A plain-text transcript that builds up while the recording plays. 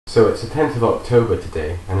So it's the 10th of October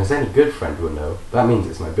today, and as any good friend will know, that means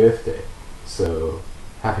it's my birthday. So,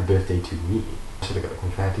 happy birthday to me. Should have got the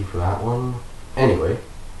confetti for that one. Anyway,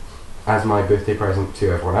 as my birthday present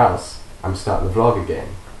to everyone else, I'm starting the vlog again.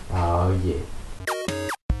 Oh yeah.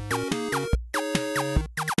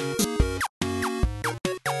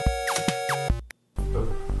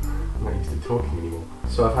 I'm not used to talking anymore.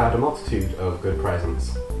 So I've had a multitude of good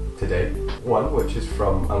presents today. One, which is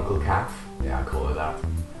from Uncle Calf, yeah, I call her that,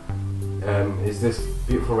 is this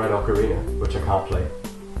beautiful red ocarina, which I can't play.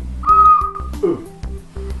 Ooh.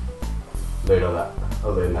 Learn on that.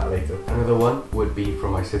 I'll learn that later. Another one would be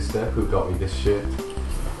from my sister, who got me this shirt.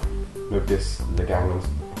 With this the Gangnam.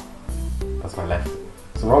 That's my left.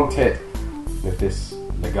 It's the wrong tit. With this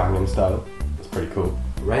the Gangnam style. That's pretty cool.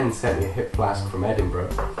 Ren sent me a hip flask from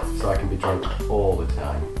Edinburgh, so I can be drunk all the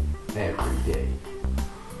time, every day.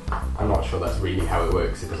 I'm not sure that's really how it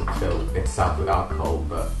works. It doesn't fill itself with alcohol,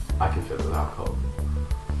 but I can fill it with alcohol.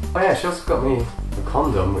 Oh yeah, she also got me a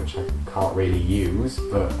condom, which I can't really use,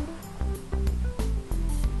 but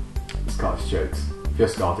Scottish jokes. If you're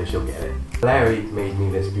Scottish, you'll get it. Larry made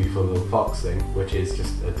me this beautiful little fox thing, which is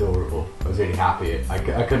just adorable. I was really happy. I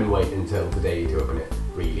couldn't wait until today to open it,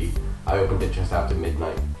 really. I opened it just after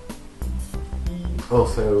midnight.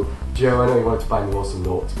 Also, Joe, I know you wanted to buy me Awesome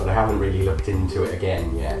Noughts, but I haven't really looked into it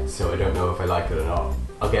again yet, so I don't know if I like it or not.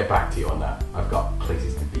 I'll get back to you on that. I've got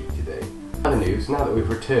places to be today. Other news, now that we've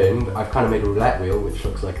returned, I've kind of made a roulette wheel, which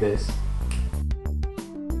looks like this.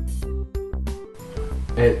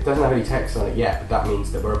 It doesn't have any text on it yet, but that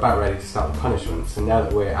means that we're about ready to start the punishments, and now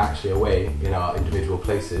that we're actually away in our individual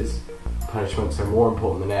places, punishments are more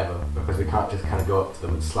important than ever, because we can't just kind of go up to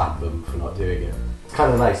them and slap them for not doing it. It's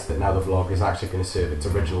kind of nice that now the vlog is actually going to serve its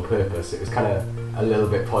original purpose. It was kind of a little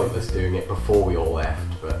bit pointless doing it before we all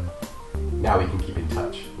left, but now we can keep in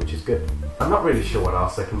touch, which is good. I'm not really sure what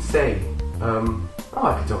else I can say.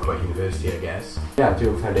 I could talk about university, I guess. Yeah, I'm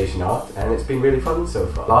doing foundation art, and it's been really fun so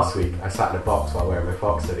far. Last week, I sat in a box while wearing my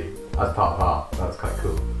fox hoodie as part of art. That was quite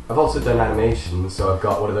cool. I've also done animation, so I've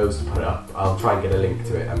got one of those to put up. I'll try and get a link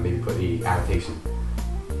to it and maybe put the annotation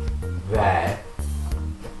there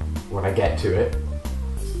when I get to it.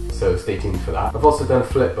 So stay tuned for that. I've also done a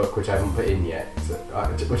flip book, which I haven't put in yet, so,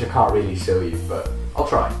 which I can't really show you, but I'll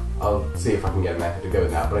try. I'll see if I can get a method to go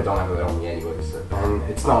with that, but I don't have it on me anyway, so. And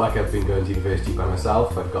it's not like I've been going to university by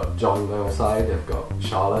myself. I've got John by my side, I've got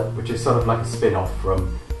Charlotte, which is sort of like a spin-off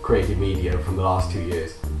from creative media from the last 2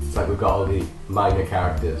 years. It's like we've got all the minor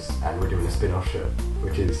characters and we're doing a spin-off show,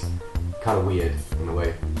 which is kind of weird in a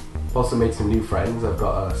way. I've also made some new friends. I've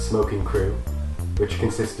got a smoking crew, which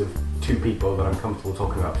consists of 2 people that I'm comfortable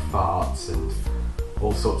talking about farts and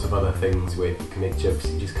all sorts of other things where you can make jokes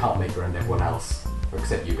you just can't make around everyone else.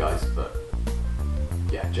 Except you guys, but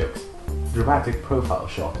yeah, jokes. Dramatic profile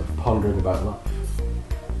shot of pondering about life.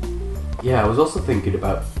 Yeah, I was also thinking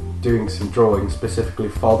about doing some drawing specifically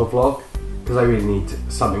for the vlog, because I really need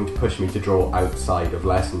something to push me to draw outside of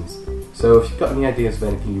lessons. So if you've got any ideas of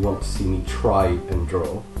anything you want to see me try and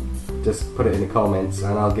draw, just put it in the comments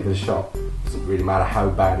and I'll give it a shot. Doesn't really matter how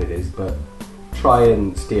bad it is, but try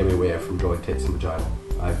and steer me away from drawing tits and vagina.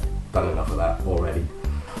 I've done enough of that already.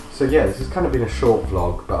 So yeah, this has kind of been a short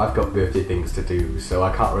vlog, but I've got birthday things to do, so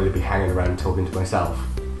I can't really be hanging around talking to myself.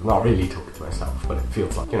 Not really talking to myself, but it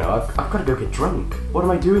feels like, you know, I've got to go get drunk. What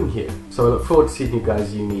am I doing here? So I look forward to seeing you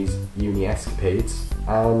guys' uni escapades,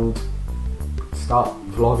 and start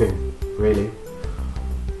vlogging, really.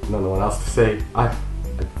 No one else to say. I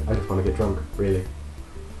just want to get drunk, really.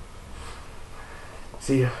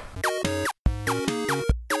 See ya.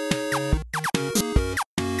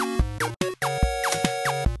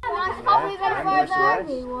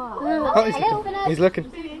 Oh, he's looking.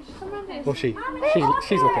 Or she's looking.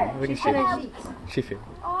 I think she feels.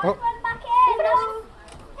 Oh.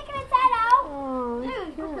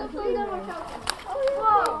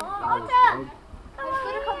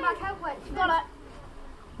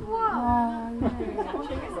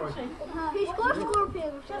 Who's got a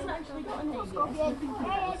scorpion? She hasn't actually got a name. Scorpion.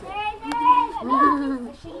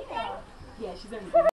 Yeah, she's only